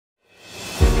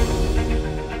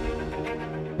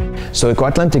So Eko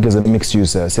Atlantic is a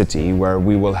mixed-use city where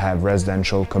we will have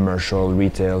residential, commercial,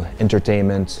 retail,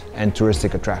 entertainment, and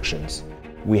touristic attractions.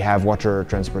 We have water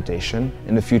transportation.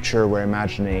 In the future, we're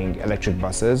imagining electric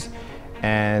buses,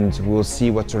 and we'll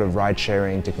see what sort of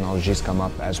ride-sharing technologies come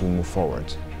up as we move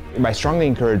forward. By strongly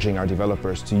encouraging our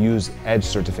developers to use EDGE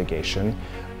certification,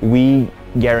 we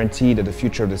guarantee that the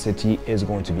future of the city is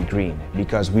going to be green,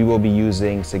 because we will be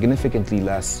using significantly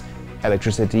less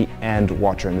electricity and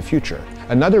water in the future.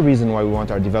 Another reason why we want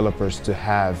our developers to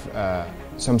have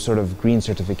some sort of green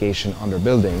certification on their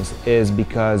buildings is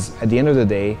because at the end of the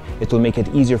day, it will make it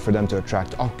easier for them to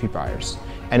attract occupiers.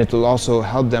 And it will also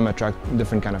help them attract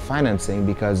different kind of financing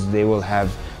because they will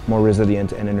have more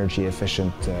resilient and energy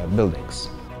efficient buildings.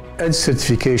 EDGE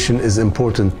certification is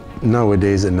important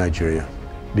nowadays in Nigeria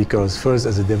because first,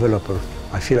 as a developer,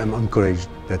 I feel I'm encouraged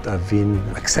that I've been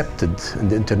accepted in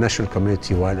the international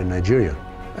community while in Nigeria.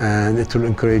 And it will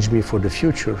encourage me for the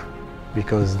future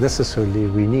because necessarily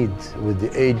we need, with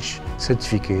the EDGE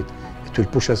certificate, it will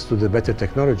push us to the better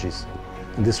technologies.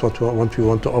 And this is what we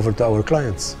want to offer to our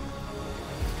clients.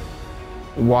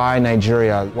 Why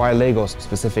Nigeria? Why Lagos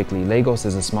specifically? Lagos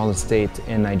is the smallest state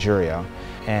in Nigeria,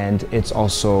 and it's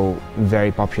also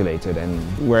very populated,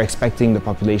 and we're expecting the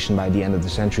population by the end of the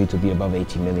century to be above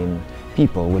 80 million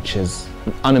people, which is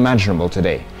unimaginable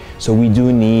today. So we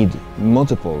do need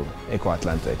multiple Eko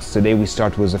Atlantics. Today we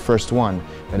start with the first one,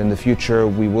 but in the future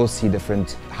we will see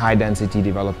different high-density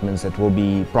developments that will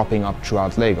be propping up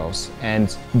throughout Lagos,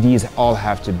 and these all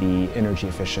have to be energy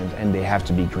efficient and they have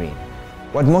to be green.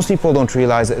 What most people don't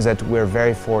realize is that we're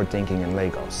very forward-thinking in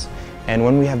Lagos. And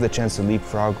when we have the chance to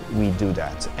leapfrog, we do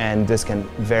that. And this can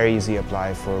very easily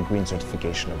apply for green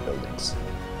certification of buildings.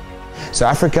 So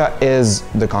Africa is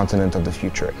the continent of the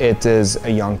future. It is a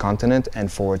young continent and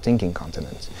forward-thinking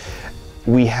continent.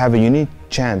 We have a unique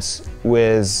chance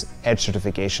with EDGE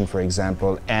certification, for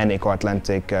example, and Eko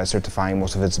Atlantic certifying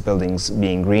most of its buildings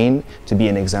being green to be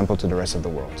an example to the rest of the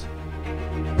world.